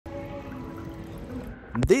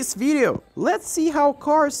this video, let's see how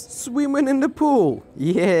cars swimming in the pool.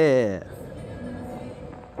 Yeah.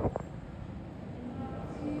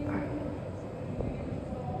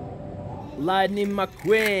 Lightning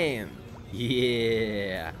McQueen.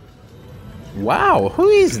 Yeah. Wow, who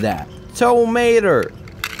is that? Tomato.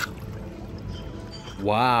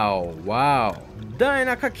 Wow.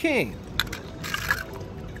 Dynaka King.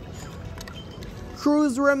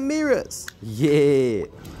 Cruz Ramirez. Yeah.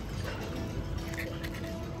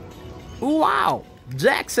 Wow,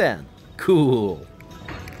 Jackson. Cool.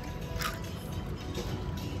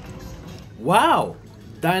 Wow,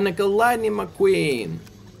 Dynaka Lightning McQueen.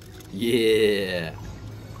 Yeah.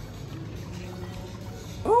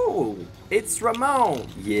 Oh, it's Ramon.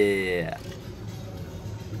 Yeah.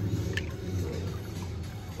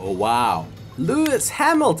 Oh wow, Lewis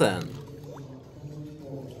Hamilton.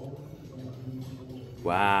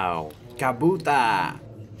 Wow, Kabuta.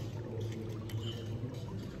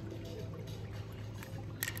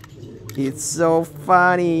 It's so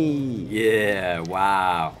funny. Yeah,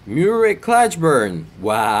 wow. Murray Clutchburn.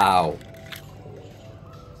 Wow.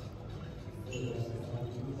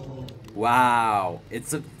 Wow,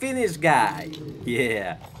 it's a Finnish guy.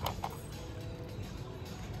 Yeah.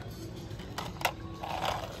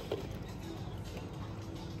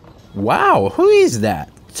 Wow, who is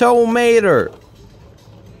that? Tomato.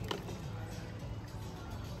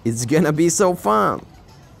 It's gonna be so fun.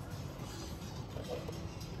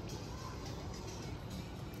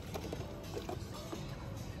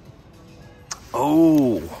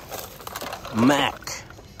 Oh, Mack.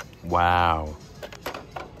 Wow.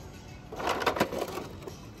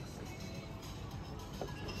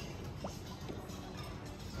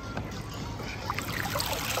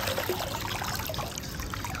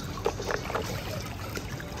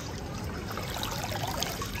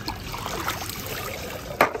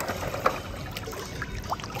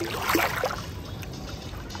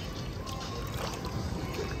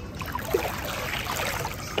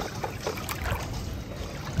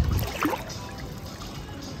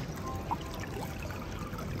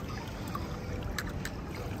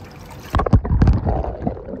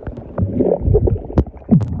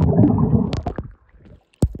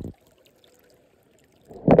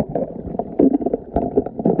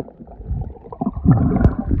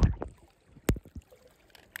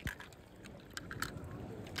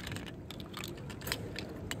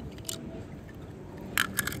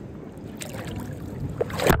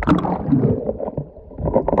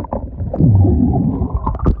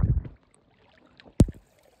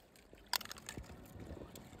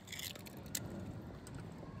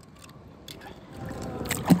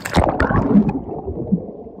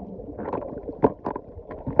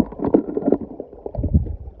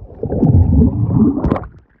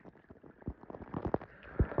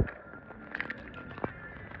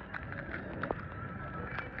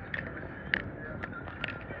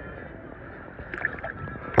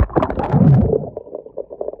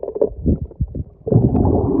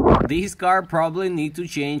 This car probably need to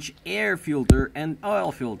change air filter and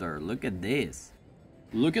oil filter. Look at this.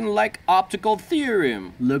 Looking like optical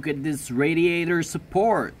theorem. Look at this radiator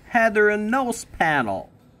support, header and nose panel.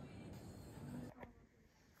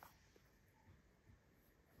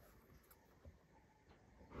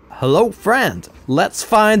 Hello friend, let's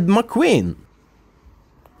find McQueen.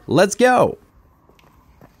 Let's go.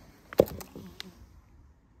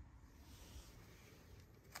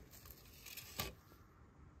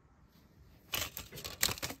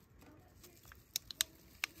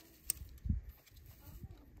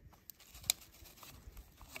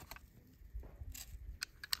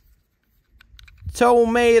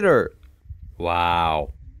 Tomato.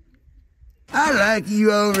 Wow. I like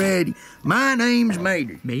you already. My name's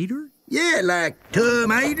Mater. Mater? Yeah, like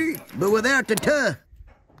tomato, but without the tuh.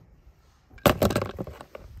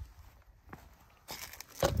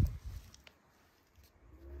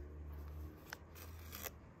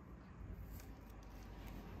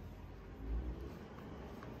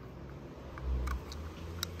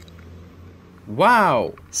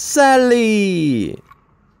 Wow, Sally.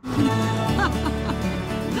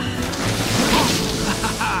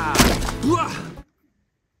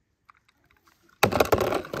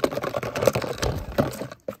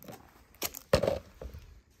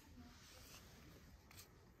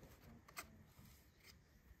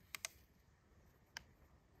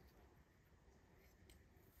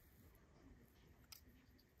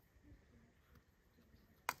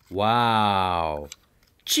 Wow.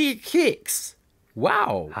 Chick Hicks.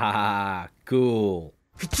 Wow. Haha, cool.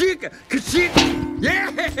 Ka-chicka! Ka-chicka!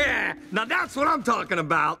 Yeah! Now that's what I'm talking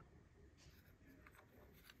about!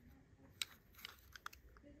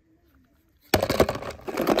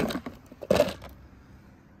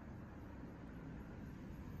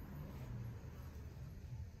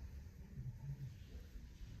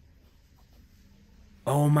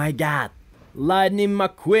 Oh my god! Lightning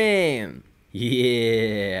McQueen!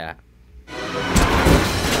 Yeah!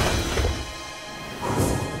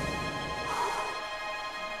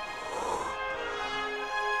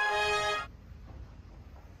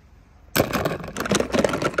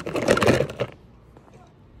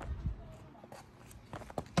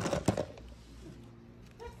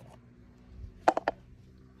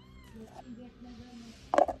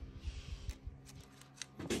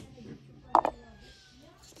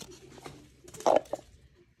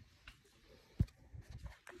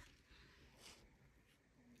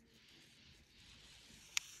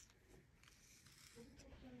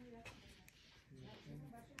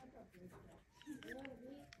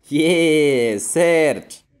 Yeah,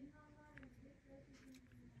 Serge!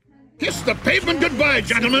 Kiss the pavement goodbye,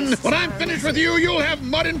 gentlemen. When I'm finished with you, you'll have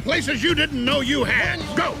mud in places you didn't know you had.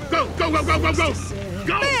 Go, go, go, go, go, go, go!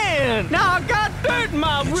 Go! Man, now I got dirt in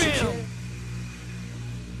my rim.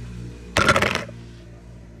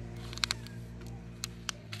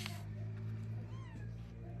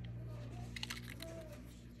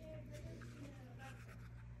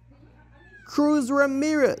 Cruz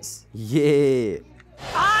Ramirez! Yeah!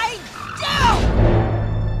 I do!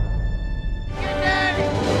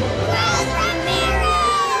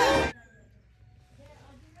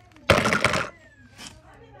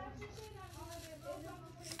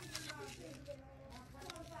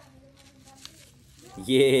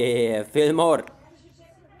 Yeah, Fillmore!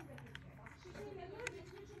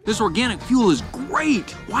 This organic fuel is great!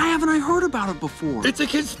 Why haven't I heard about it before? It's a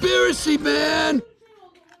conspiracy, man!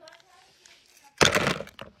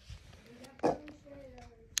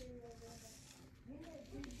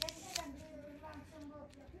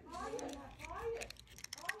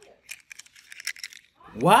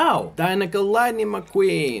 Wow! Dynamical Lightning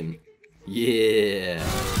McQueen! Yeah!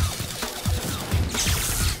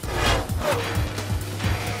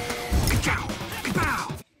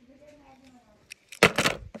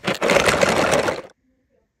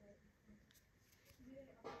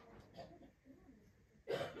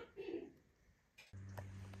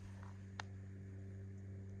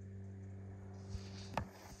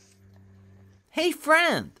 Hey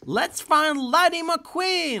friend, let's find Lightning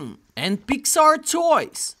McQueen and Pixar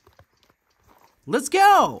toys. Let's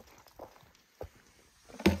go.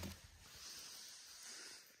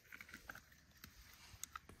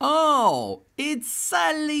 Oh, it's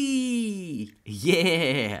Sally.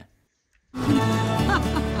 Yeah.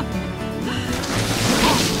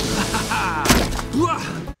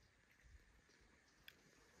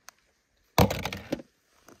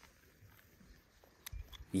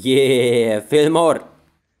 Yeah, Fillmore.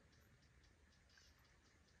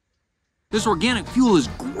 This organic fuel is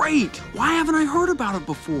great! Why haven't I heard about it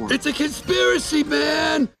before? It's a conspiracy,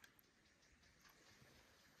 man!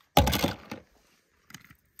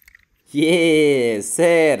 Yeah,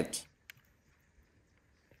 Serge.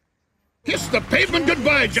 Kiss the pavement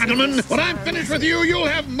goodbye, gentlemen. When I'm finished with you, you'll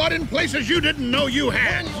have mud in places you didn't know you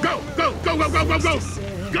had. Go, go, go, go, go, go, go!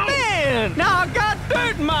 Go! Man, now I got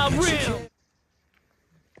dirt in my rim.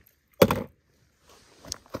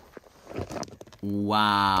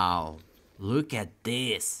 Wow. Look at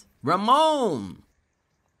this. Ramon!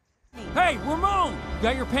 Hey, Ramon,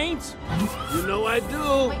 got your paints? You know I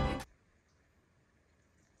do.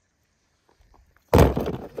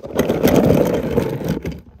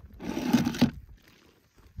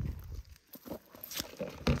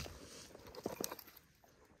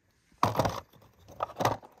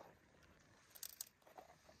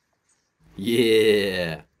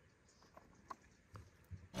 Yeah.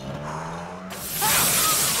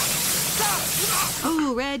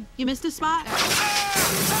 Oh, Red, you missed a spot.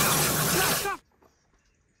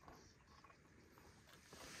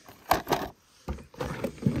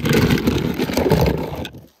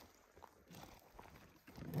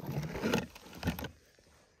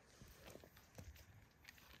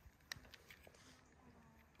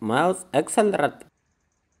 Mouse accelerate.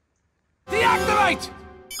 Deactivate!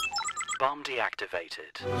 Bomb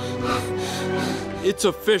deactivated. It's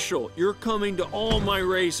official. You're coming to all my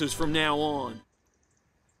races from now on.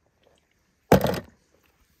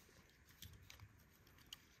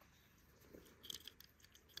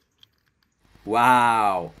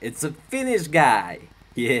 Wow, it's a Finnish guy.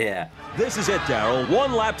 Yeah. This is it, Daryl.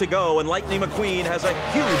 One lap to go, and Lightning McQueen has a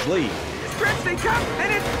huge lead. Stretch, they come,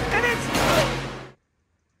 and it's...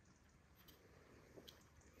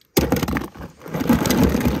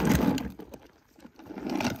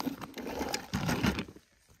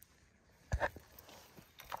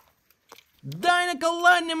 Dynamical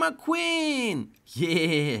Lightning McQueen!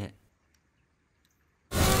 Yeah!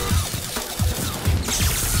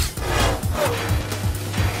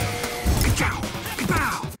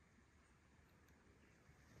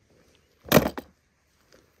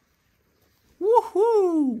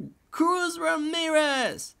 Cruz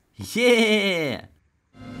Ramirez! Yeah!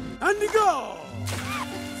 And go!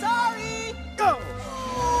 Sorry! Go!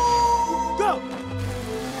 Go!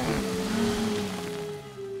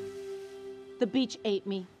 The beach ate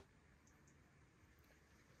me.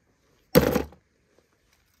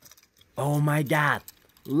 Oh my god!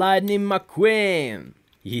 Lightning McQueen!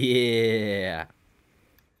 Yeah!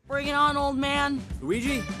 Bring it on, old man.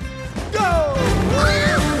 Luigi, go!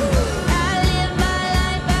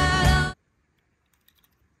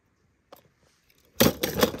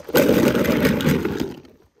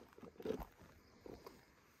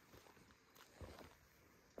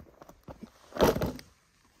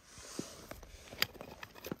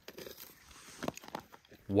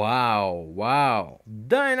 Wow, wow!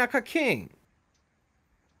 Dynaka King!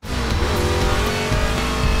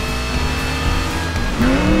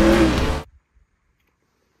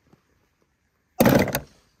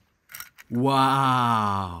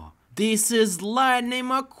 Wow! This is Lightning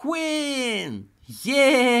McQueen!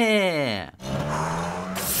 Yeah!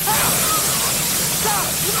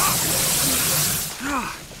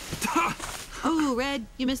 Oh, Red,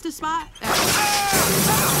 you missed a spot.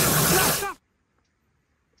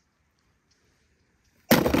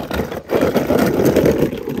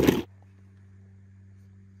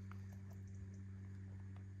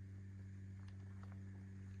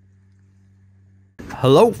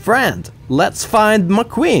 Hello, friend. Let's find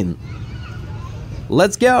McQueen.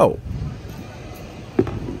 Let's go.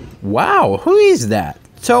 Wow, who is that?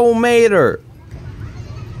 Tomater.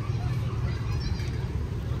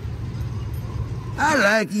 I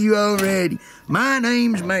like you already. My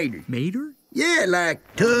name's Mater. Mater? Yeah,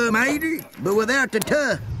 like tomato, but without the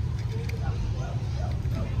tuh.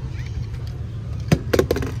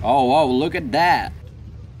 Oh, look at that.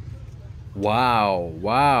 Wow,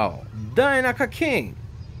 wow. Dynaka King.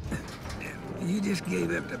 You just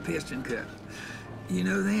gave up the piston cup. You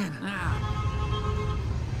know then?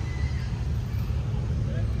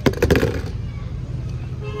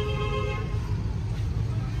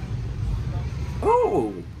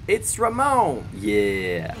 Oh, it's Ramon.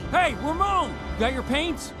 Yeah. Hey, Ramon! Got your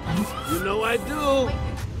paints? You know I do.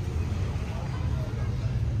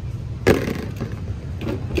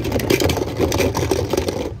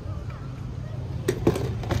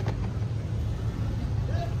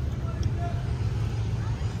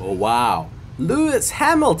 Oh, wow. Lewis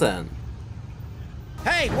Hamilton.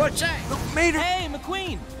 Hey, what's that? Mater! Hey,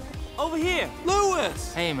 McQueen! Over here!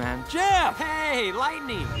 Lewis! Hey, man. Jeff! Hey,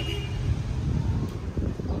 Lightning!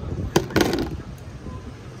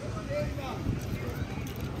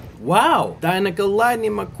 Wow, Dynaka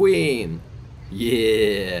Lightning McQueen.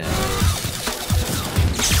 Yeah.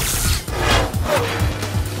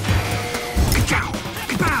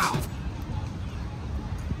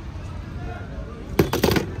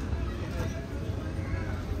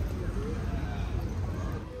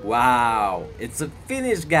 Wow, it's a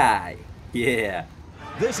Finnish guy. Yeah.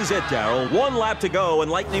 This is it, Daryl. 1 lap to go,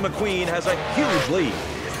 and Lightning McQueen has a huge lead.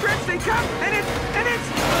 Stretch they come, and it's...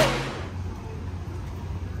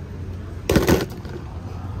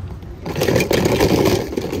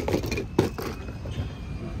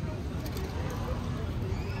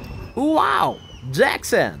 Wow,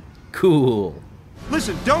 Jackson. Cool.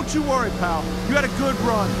 Listen, don't you worry, pal. You had a good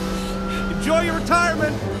run. Enjoy your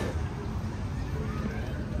retirement.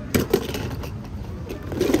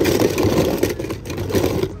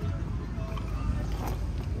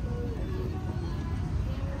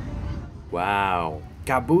 Wow,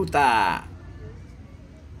 Kabuta.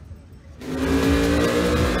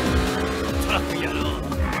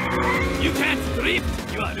 You can't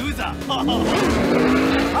drift! You are a loser!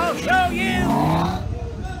 I'll show you!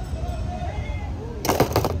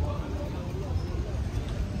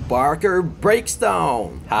 Barker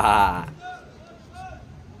Breakstone. Haha.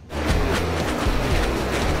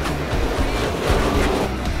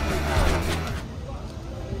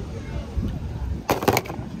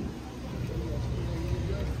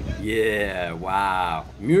 Yeah, wow.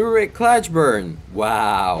 Murray Clutchburn.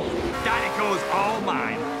 Wow. Dynaco's all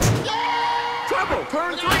mine. Trouble,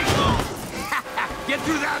 turn 3. Get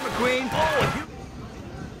through that, McQueen!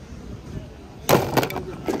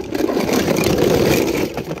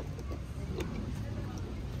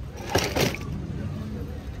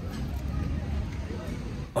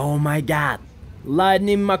 Oh my god.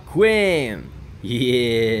 Lightning McQueen.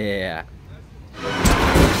 Yeah.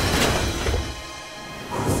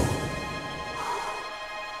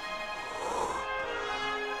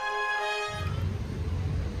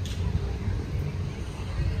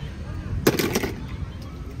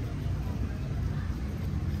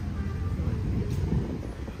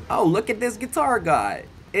 Oh, look at this guitar guy.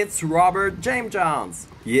 It's Robert James Jones.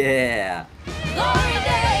 Yeah. Glory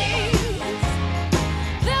days,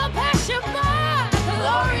 they'll pass you by.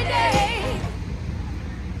 Glory days.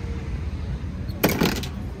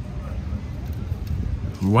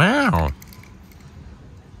 Wow.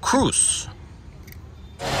 Cruz.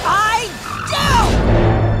 I do!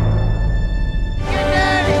 Your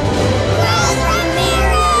daddy! Cruz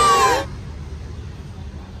Ramirez!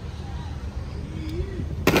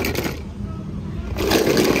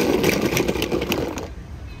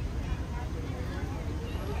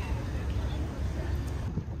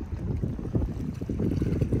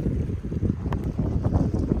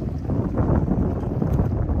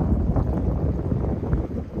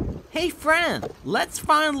 Hey friend, let's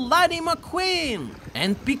find Lightning McQueen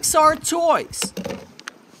and Pixar toys.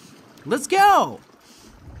 Let's go!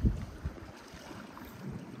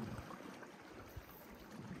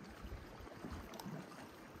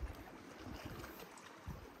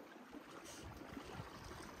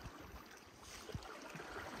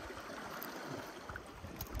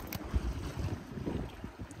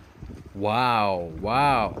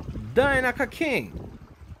 Wow, Dynaka King.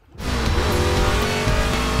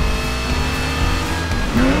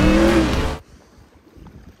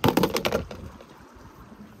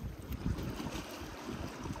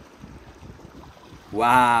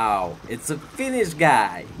 Wow, it's a Finnish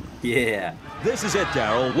guy. Yeah. This is it,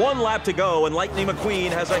 Daryl. 1 lap to go, and Lightning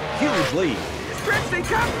McQueen has a huge lead. Stretch they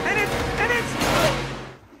come, and it's...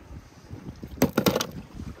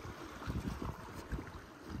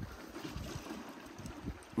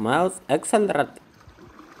 Mouse accelerate.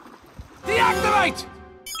 Deactivate!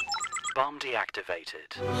 Bomb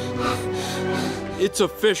deactivated. It's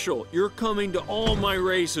official. You're coming to all my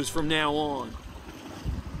races from now on.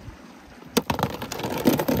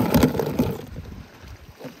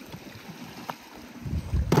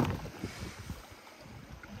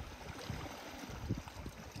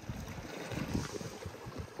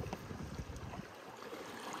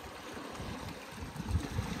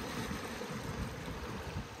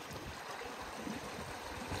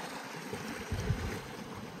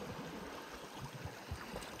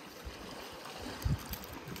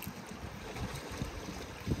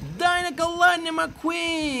 Dynaka Lightning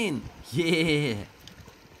McQueen! Yeah!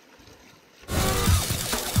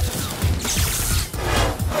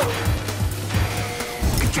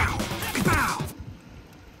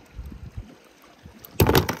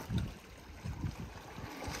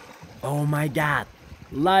 Oh my god!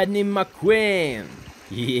 Lightning McQueen!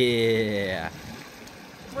 Yeah!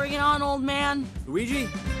 Bring it on, old man. Luigi?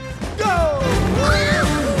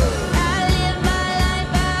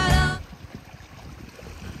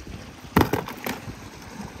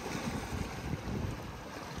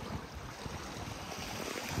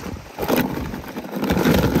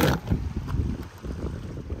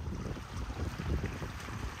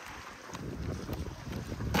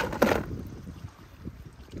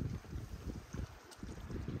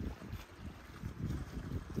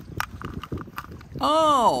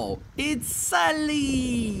 Oh, it's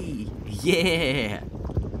Sally! Yeah!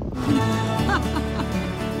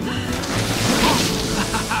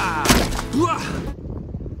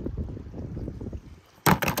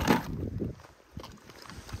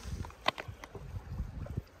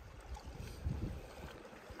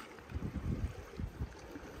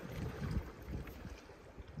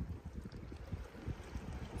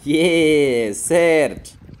 Yeah,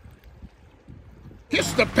 Serge!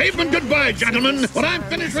 Kiss the pavement goodbye, gentlemen. When I'm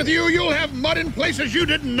finished with you, you'll have mud in places you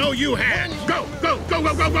didn't know you had. Go, go, go,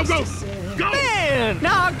 go, go, go, go! Go! Man,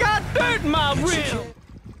 now I got dirt in my rim.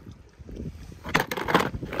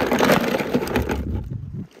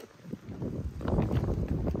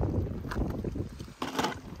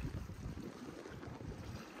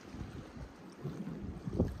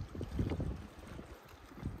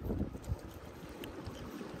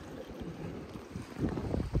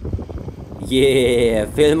 Yeah,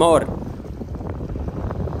 Fillmore!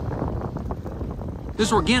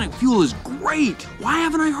 This organic fuel is great. Why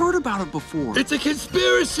haven't I heard about it before? It's a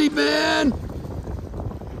conspiracy, man!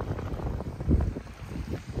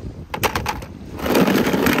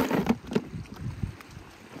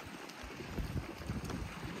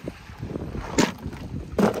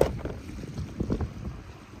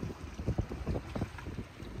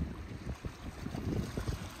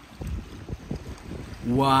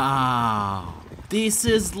 Wow! This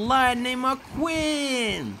is Lightning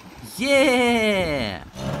McQueen! Yeah!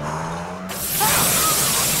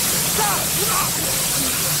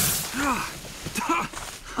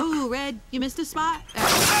 Oh, Red, you missed a spot.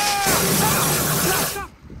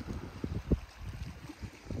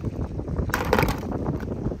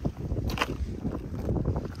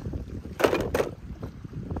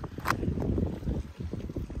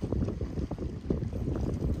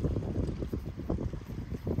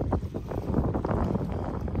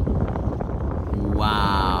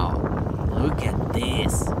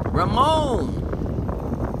 Ramon!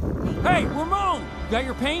 Hey, Ramon! Got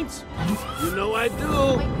your paints? You know I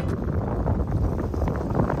do.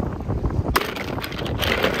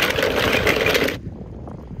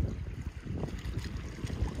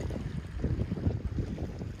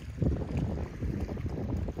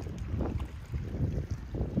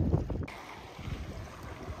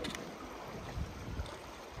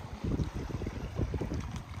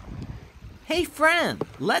 Hey friend,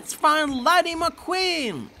 let's find Lightning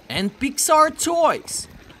McQueen and Pixar toys.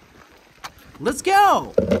 Let's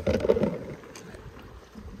go!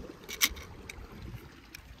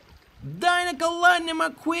 Dinoco Lightning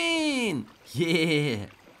McQueen! Yeah!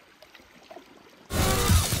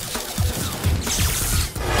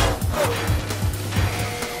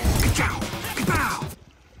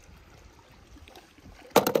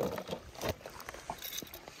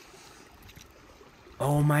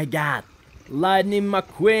 Oh my god! Lightning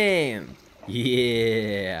McQueen!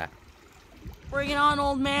 Yeah! Bring it on,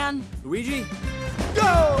 old man. Luigi?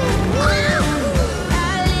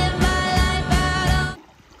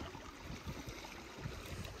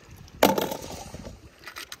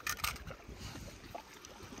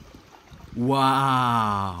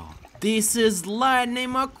 Wow! This is Lightning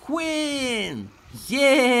McQueen!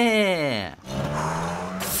 Yeah!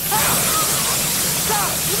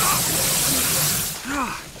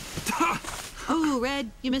 Oh,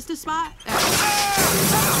 Red, you missed a spot.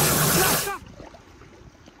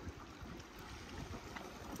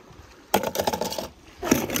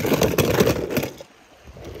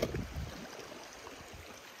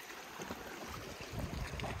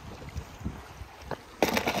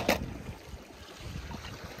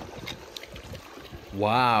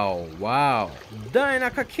 Wow, wow!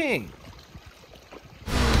 Dinoco King!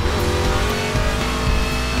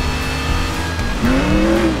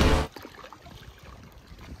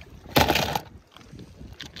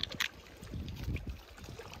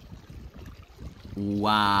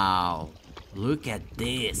 Wow! Look at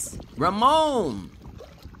this! Ramon!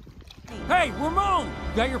 Hey, Ramon!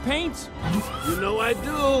 Got your paints? You know I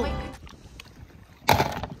do.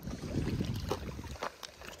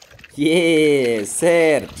 Yeah,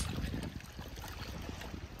 Serge!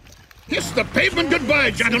 Kiss the pavement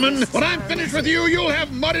goodbye, gentlemen. When I'm finished with you, you'll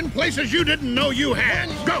have mud in places you didn't know you had.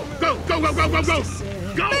 Go, go, go, go, go, go, go!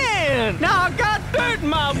 Go! Man, now I got dirt in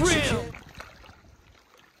my rim.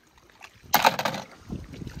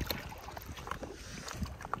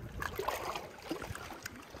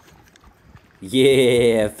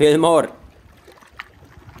 Yeah, Fillmore!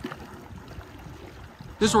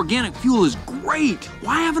 This organic fuel is great.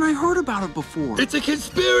 Why haven't I heard about it before? It's a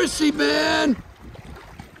conspiracy, man!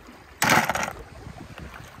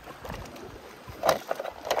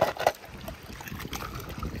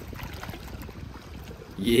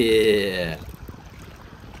 Yeah!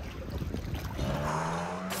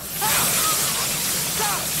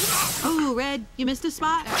 Oh, Red, you missed a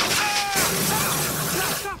spot.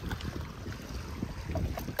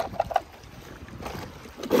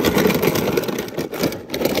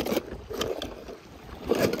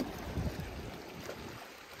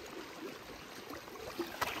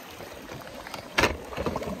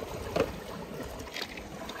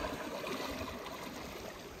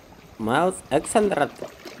 Mouse accelerate.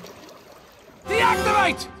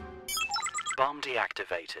 Deactivate! Bomb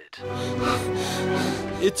deactivated.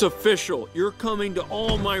 It's official. You're coming to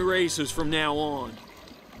all my races from now on.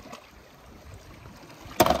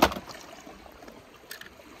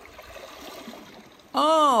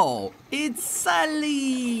 Oh, it's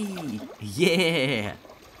Sally! Yeah!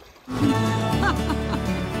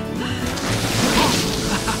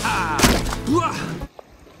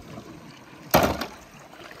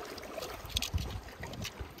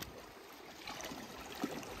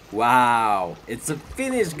 Wow, it's a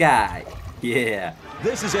Finnish guy. Yeah.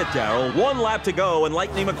 This is it, Daryl. 1 lap to go, and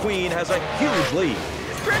Lightning McQueen has a huge lead.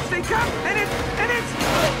 Christy, come! And it's...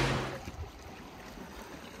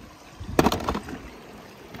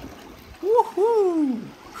 Woohoo!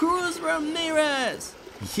 Cruz Ramirez!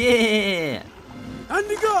 Yeah! And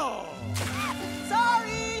to go!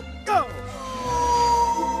 Sorry! Go!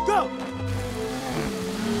 Go!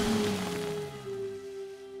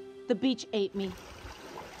 The beach ate me.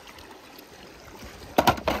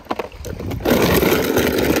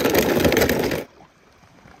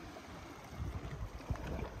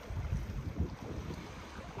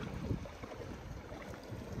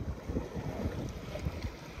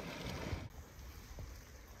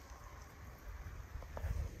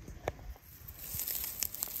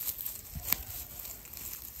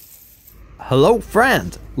 Hello,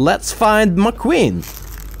 friend. Let's find McQueen.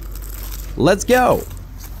 Let's go.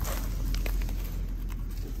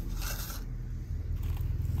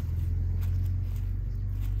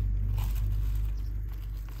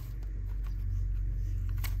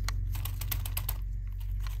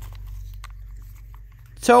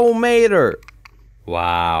 Tomato.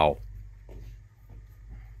 Wow.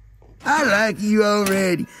 I like you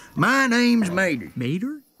already. My name's Mater.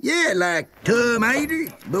 Mater? Yeah, like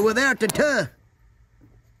tomato, but without the tuh.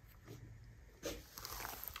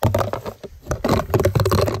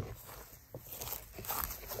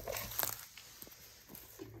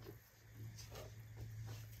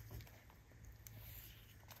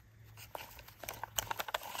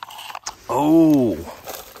 Oh,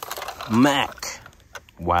 Mack.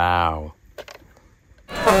 Wow.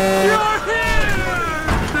 You're here!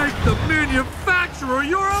 Thank the manufacturer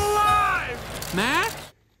you're alive! Mac?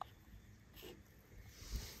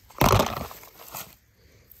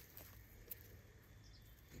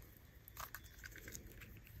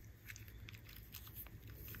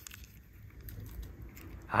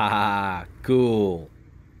 Haha, cool.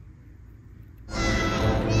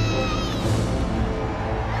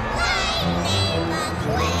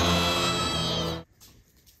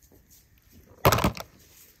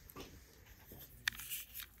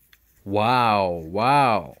 Wow,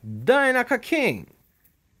 wow. Dynaka King.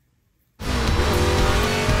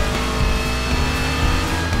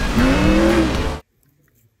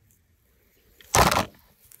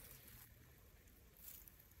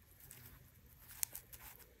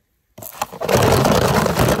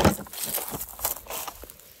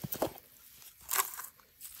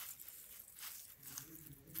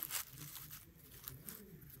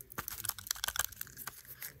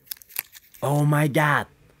 Oh my god.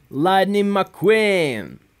 Lightning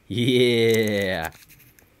McQueen! Yeah!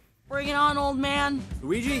 Bring it on, old man.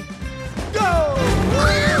 Luigi?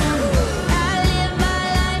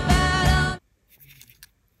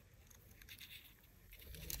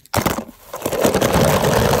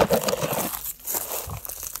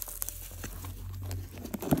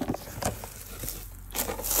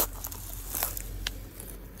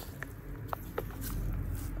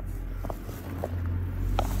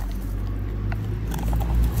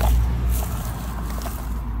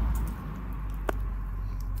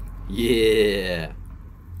 Yeah!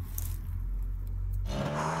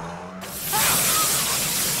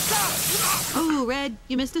 Oh, Red,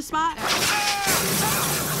 you missed a spot.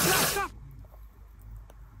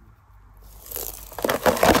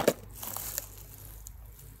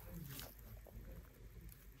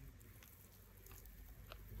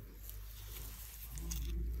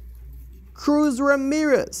 Cruz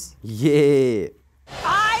Ramirez! Yeah!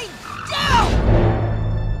 I do!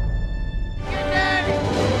 Your name?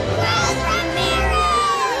 Cruz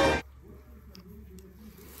Ramirez!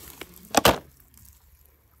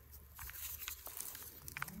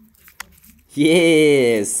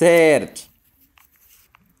 Yeah, Serge!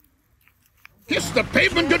 Kiss the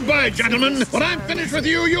pavement goodbye, gentlemen. When I'm finished with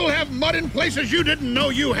you, you'll have mud in places you didn't know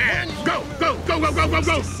you had. Go, go, go, go, go, go,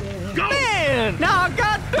 go! Go! Man, now I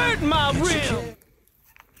got dirt in my rim.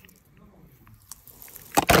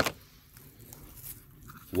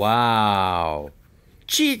 Wow!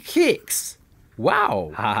 Chick Hicks!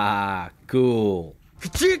 Wow! Haha, cool!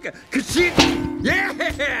 Ka-chicka, ka-chicka.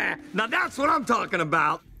 Yeah! Now that's what I'm talking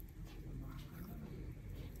about.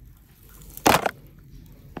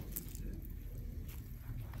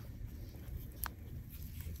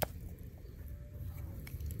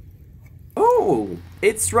 Oh!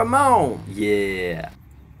 It's Ramon! Yeah!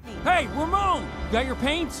 Hey, Ramon! Got your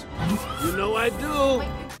paints? You know I do.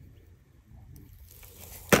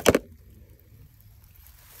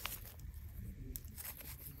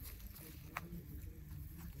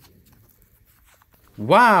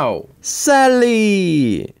 Wow!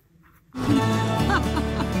 Sally!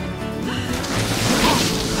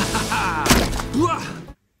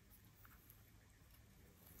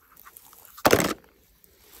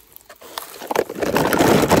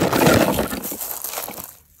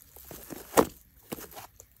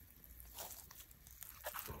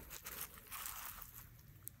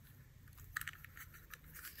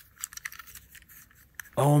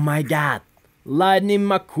 Oh my god! Lightning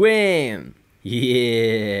McQueen!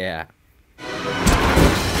 Yeah!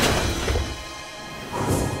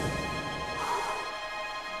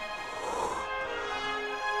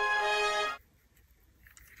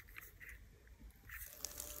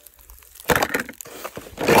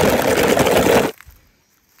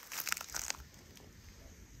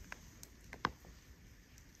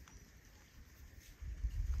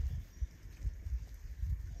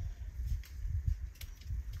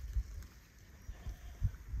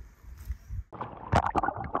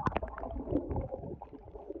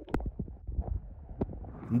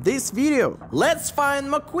 This video, let's find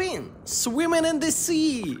McQueen swimming in the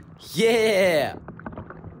sea! Yeah!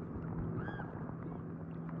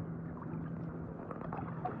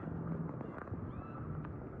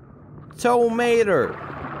 Tomato.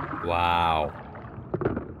 Wow.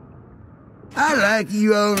 I like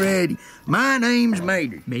you already. My name's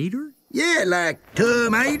Mater. Mater? Yeah, like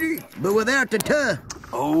tomato, but without the tuh.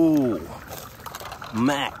 Oh,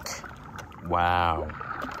 Mack. Wow.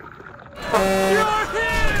 You're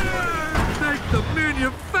here! Thank the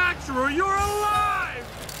manufacturer you're alive!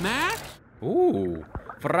 Mack? Ooh,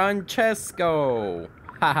 Francesco.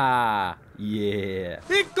 Haha, yeah.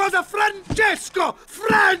 It goes a Francesco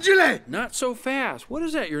Fragile! Not so fast. What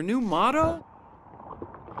is that, your new motto?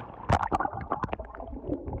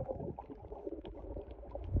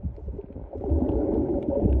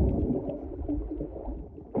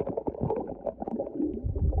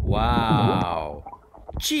 Wow.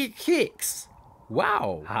 Chick Hicks.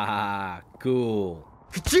 Wow. Haha, cool.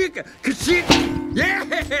 Kachika, kachika.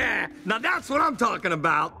 Yeah! Now that's what I'm talking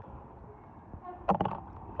about.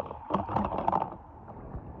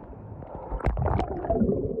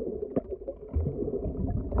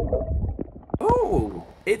 Oh,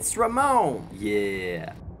 it's Ramon.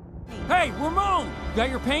 Yeah. Hey, Ramon! Got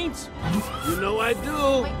your paints? You know I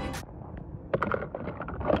do.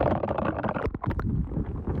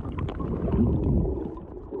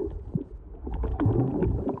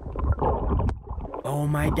 Oh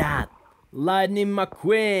my god. Lightning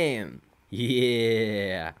McQueen.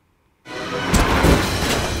 Yeah.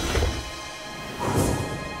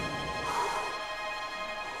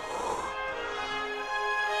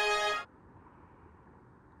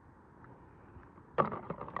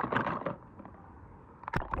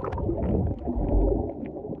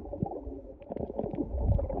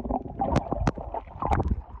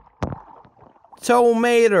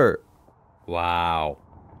 Tomato. Wow.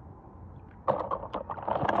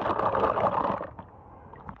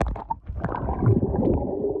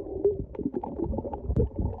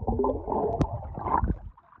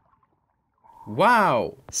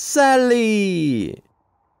 Wow. Sally.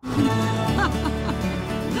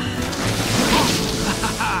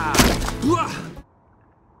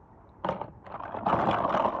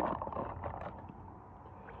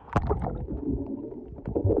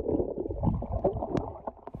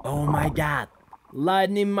 Oh my god.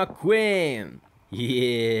 Lightning McQueen.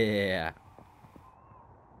 Yeah.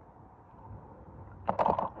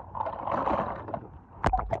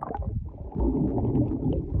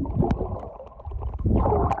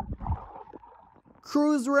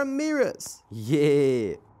 Cruz Ramirez.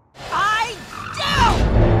 Yeah. I do!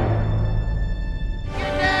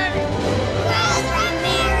 Cruz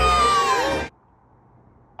Ramirez!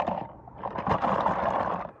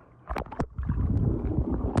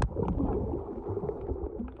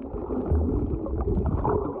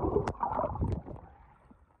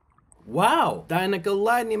 Wow. Dinoco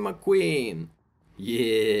Lightning McQueen.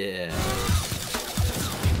 Yeah.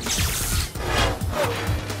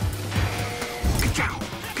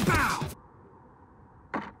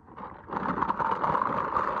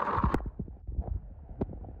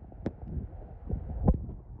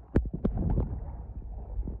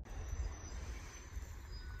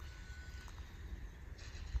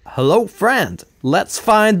 Hello friend, let's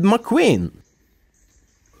find McQueen.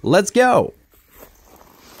 Let's go.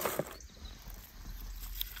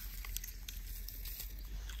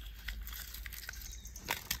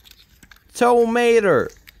 Tomato.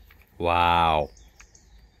 Wow.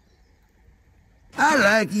 I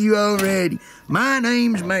like you already. My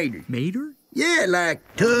name's Mater. Mater? Yeah, like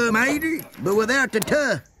tomato, but without the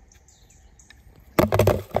tuh.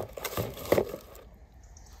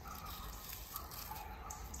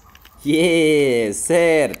 Yeah,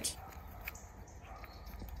 Serge.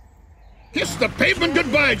 Kiss the pavement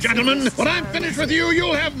goodbye, gentlemen. When I'm finished with you,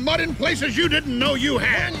 you'll have mud in places you didn't know you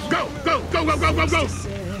had. Go, go, go, go, go, go, go.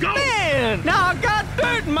 Go! Man, now I got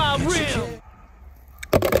dirt in my rim.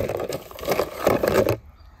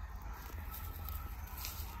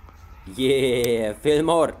 Yeah,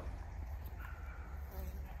 Fillmore.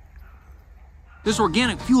 This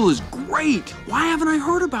organic fuel is great. Why haven't I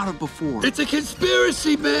heard about it before? It's a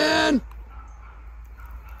conspiracy, man.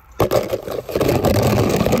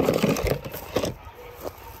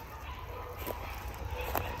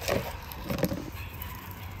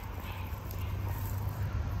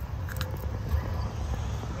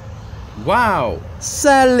 Wow,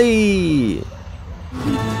 Sally.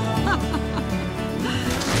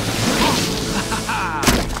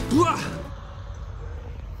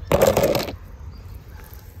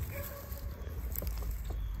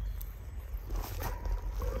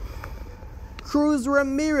 Cruz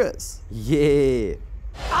Ramirez. Yeah.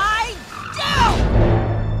 I do!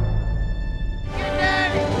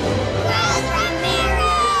 Cruz Ramirez!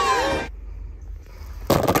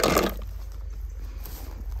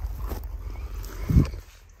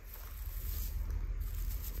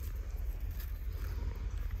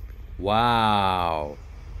 Wow.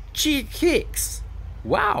 Chick Hicks.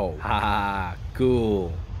 Wow. Haha,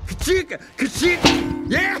 cool. Ka-chicka, ka-chicka.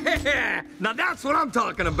 Yeah! Now that's what I'm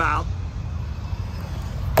talking about.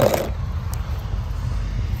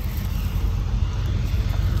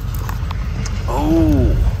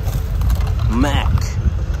 Oh. Mack.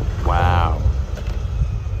 Wow.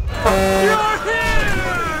 You're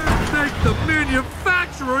here! Thank the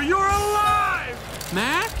manufacturer, you're alive!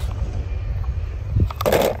 Mac?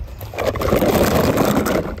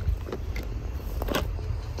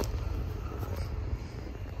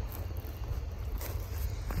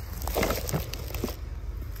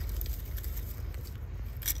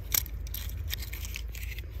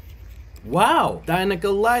 Wow.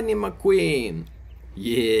 Dynamical Lightning McQueen.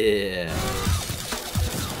 Yeah.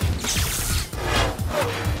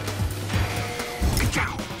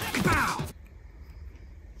 Ka-chow, ka-pow.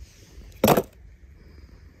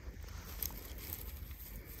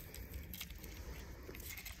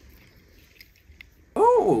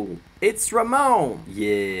 Oh, it's Ramon.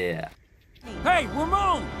 Yeah. Hey,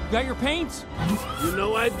 Ramon! Got your paints? You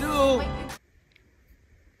know I do.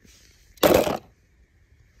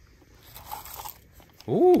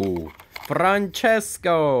 Ooh,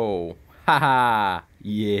 Francesco. Haha,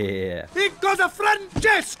 yeah. Ecco da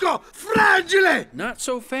Francesco, fragile. Not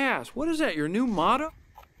so fast. What is that, your new motto?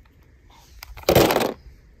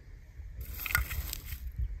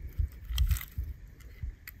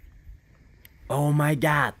 Oh my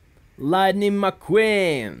god, Lightning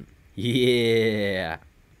McQueen. Yeah.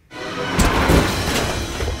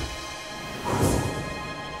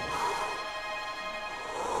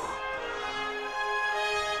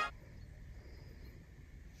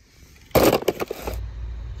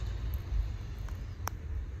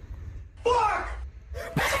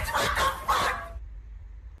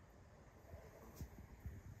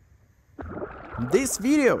 This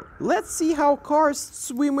video, let's see how cars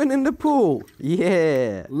swimming in the pool.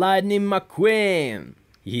 Yeah. Lightning McQueen.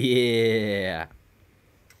 Yeah.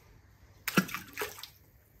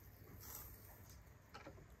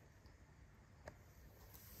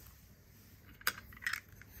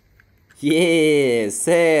 Yeah,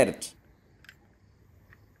 Serge.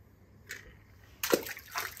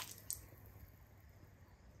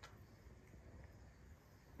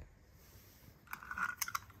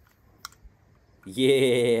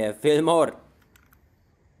 Yeah, Fillmore.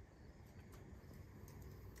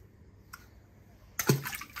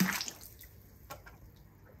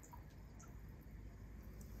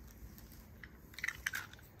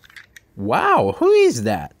 Wow, who is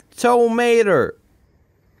that? Tomato.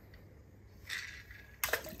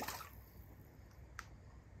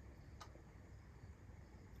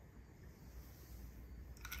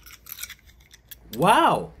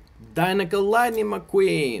 Wow, Dynamical Lightning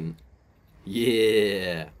McQueen.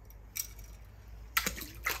 Yeah.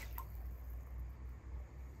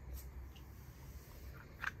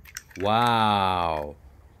 Wow.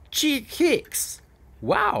 Chick Hicks.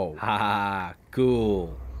 Wow. Haha,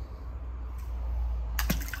 cool.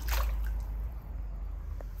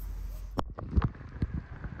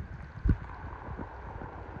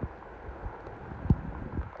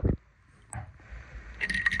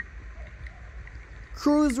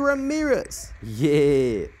 Cruz Ramirez.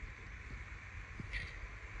 Yeah.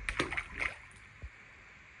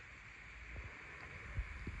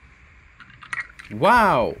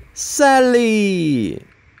 Wow, Sally!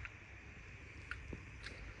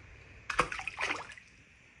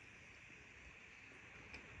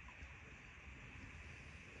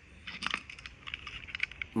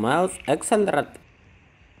 Mouse accelerate.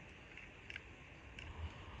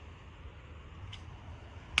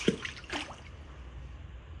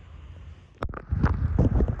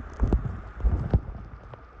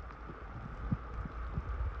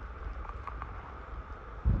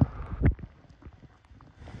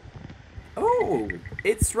 Oh,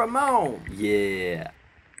 it's Ramon. Yeah.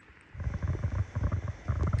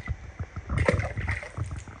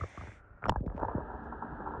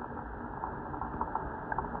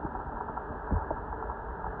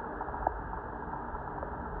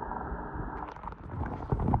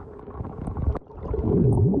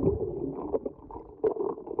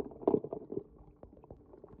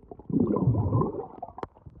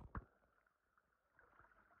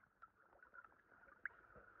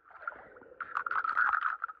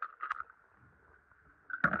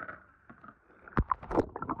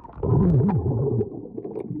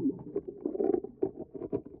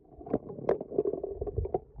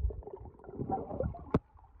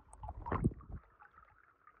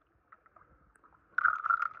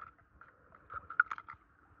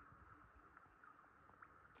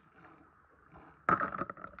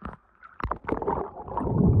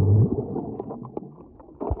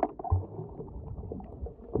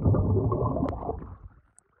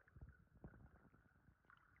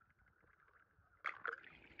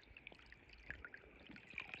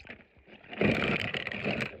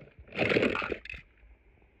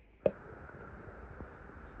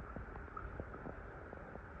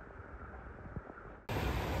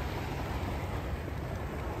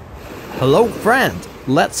 Hello, friend.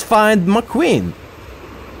 Let's find McQueen.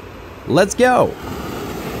 Let's go.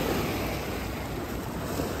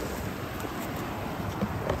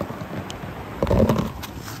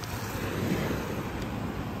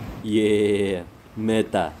 Yeah,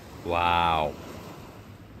 meta. Wow.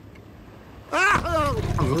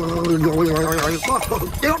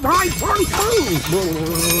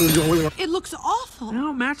 It looks awful.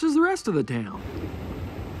 Now it matches the rest of the town.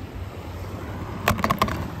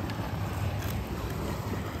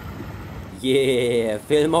 Yeah,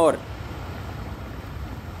 Fillmore.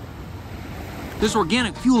 This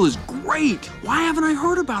organic fuel is great. Why haven't I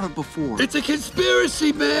heard about it before? It's a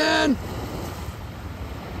conspiracy, man!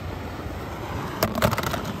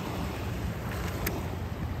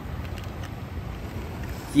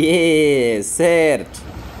 Yeah, Serge.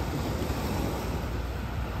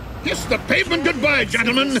 Kiss the pavement goodbye,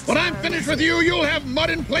 gentlemen. When I'm finished with you, you'll have mud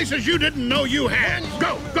in places you didn't know you had.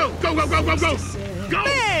 Go, go, go, go, go, go, go! Go!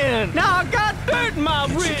 Man, now I got dirt in my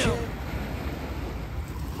rim.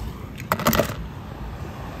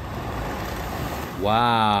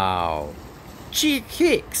 Wow. Chick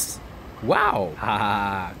Hicks. Wow.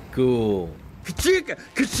 Haha, cool. Ka-chicka!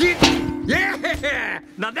 Ka-chicka! Yeah!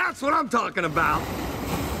 Now that's what I'm talking about!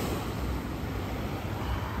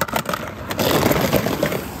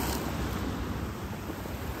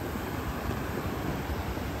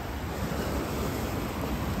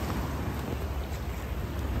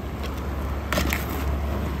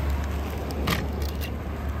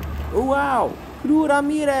 Wow, Cruz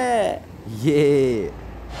Ramirez. Yeah.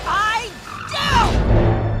 I do!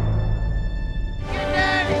 You're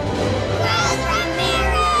dirty! Cruz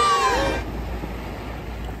Ramirez!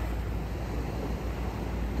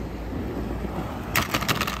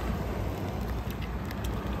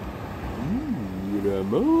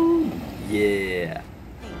 Ramon. Yeah.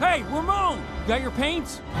 Hey, Ramon! Got your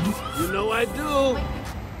paints? You know I do.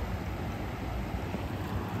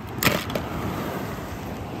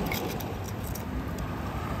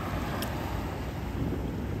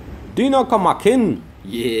 Dino Kamakin.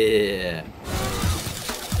 Yeah.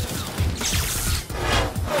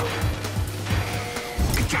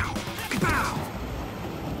 Ka-chow! Ka-pow!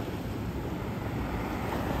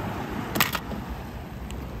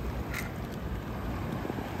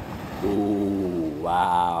 Ooh,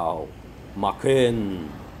 wow. McQueen.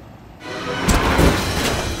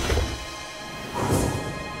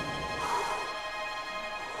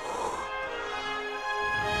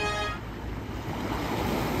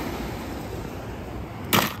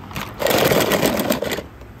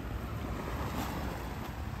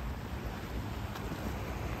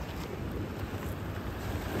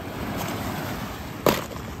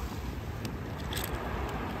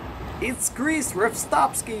 It's Chris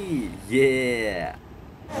Revstopski. Yeah.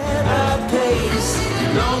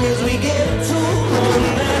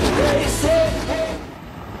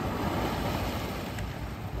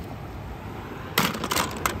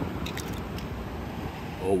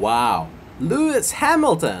 Oh wow. Lewis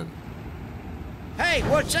Hamilton. Hey,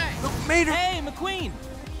 what's that? Mater! Hey, McQueen!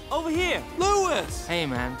 Over here! Lewis! Hey,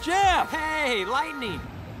 man. Jeff! Hey, Lightning!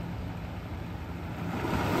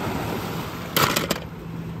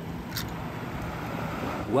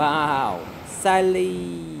 Wow,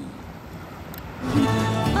 Sally.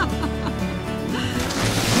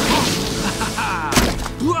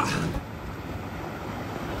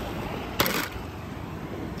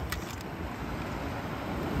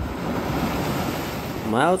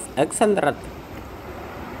 Mouse accelerate.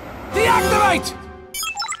 Deactivate!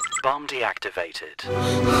 Bomb deactivated.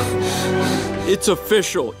 It's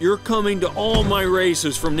official. You're coming to all my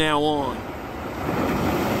races from now on.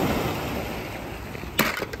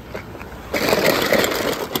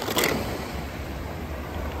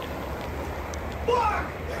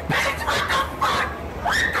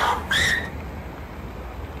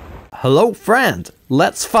 Hello, friend.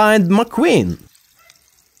 Let's find McQueen.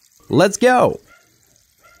 Let's go.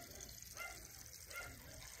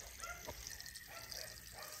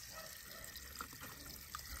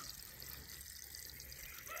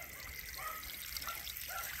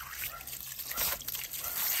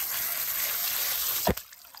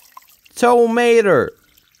 Tomato.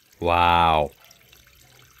 Wow.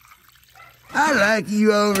 I like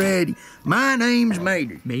you already. My name's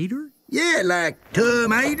Mater. Mater? Yeah, like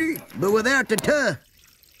tomato, but without the tuh.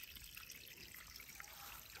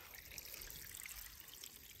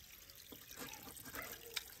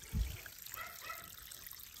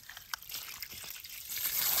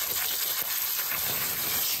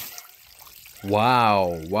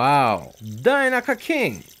 Wow, wow. Dynaka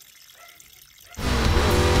King.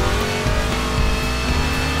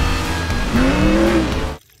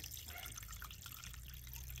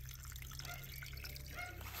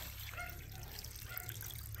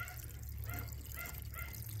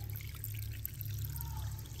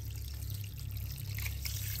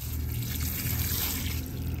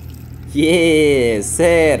 Yeah,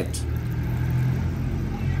 Serge.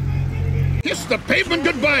 Kiss the pavement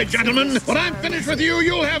goodbye, gentlemen. When I'm finished with you,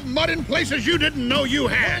 you'll have mud in places you didn't know you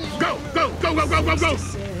had. Go, go, go, go, go, go, go.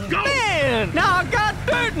 Go! Man, now I got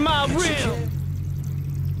dirt in my rim.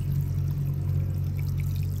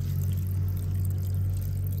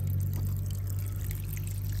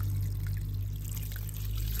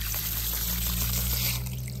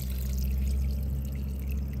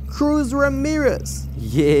 Cruz Ramirez.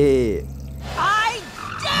 Yeah. I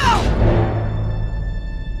do!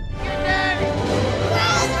 Your name?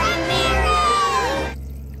 Cruz Ramirez!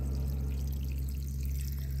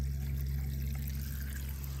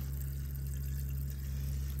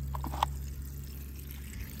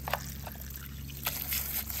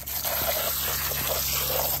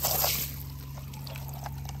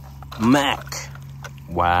 Mack.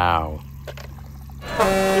 Wow.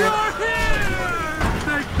 You're here!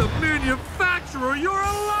 Thank the manufacturer you're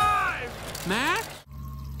alive! Mack?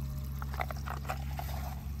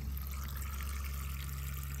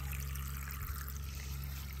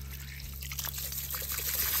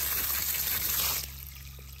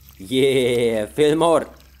 Yeah, Fillmore.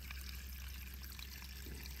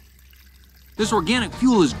 This organic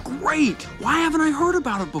fuel is great. Why haven't I heard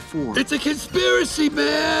about it before? It's a conspiracy,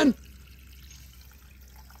 man!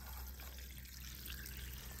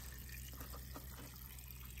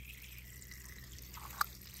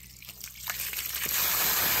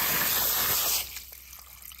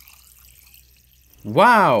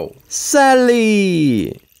 Wow,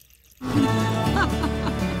 Sally!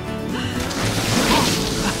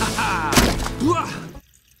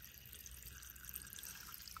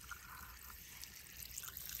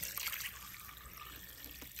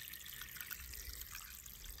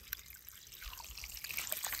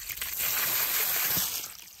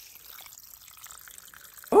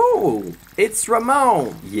 Oh, it's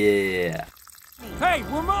Ramon! Yeah. Hey,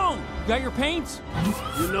 Ramon! Got your paints?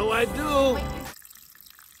 You know I do.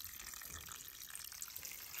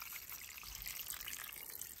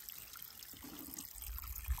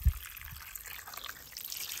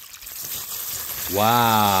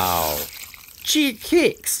 Wow. Chick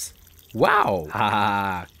Hicks. Wow.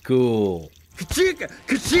 Haha, cool. Ka-chicka,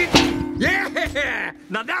 ka-chicka. Yeah!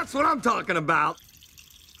 Now that's what I'm talking about.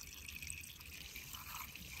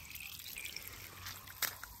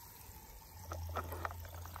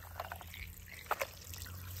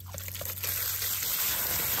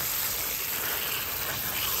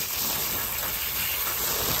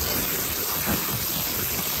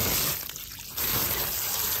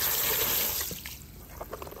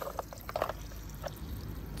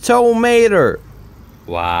 Tomato.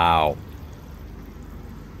 Wow.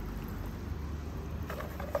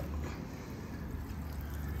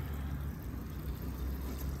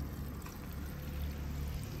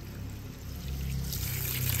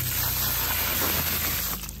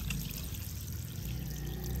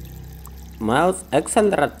 Mouse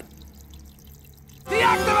accelerate.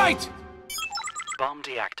 Deactivate! Bomb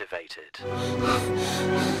deactivated.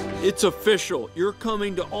 It's official. You're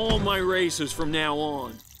coming to all my races from now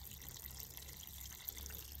on.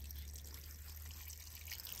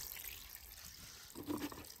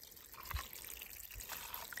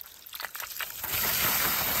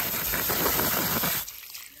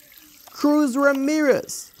 Cruz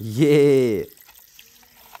Ramirez. Yeah.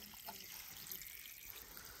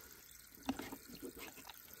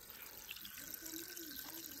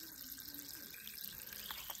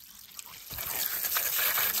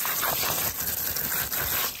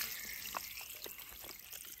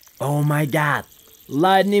 Oh my god.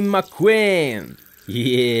 Lightning McQueen.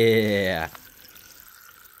 Yeah.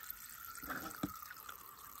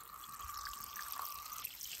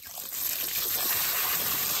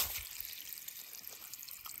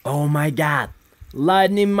 Oh my god.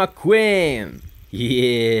 Lightning McQueen.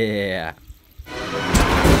 Yeah.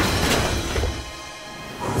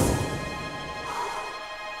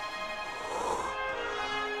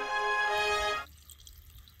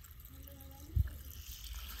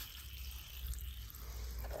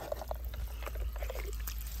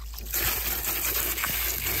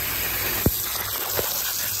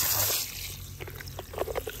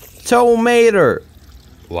 Tomato.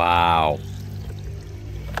 Wow.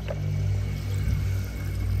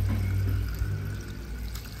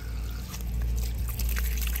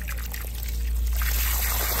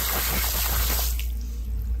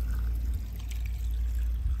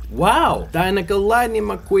 Wow, Dynamical Lightning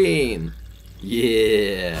McQueen.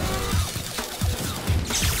 Yeah.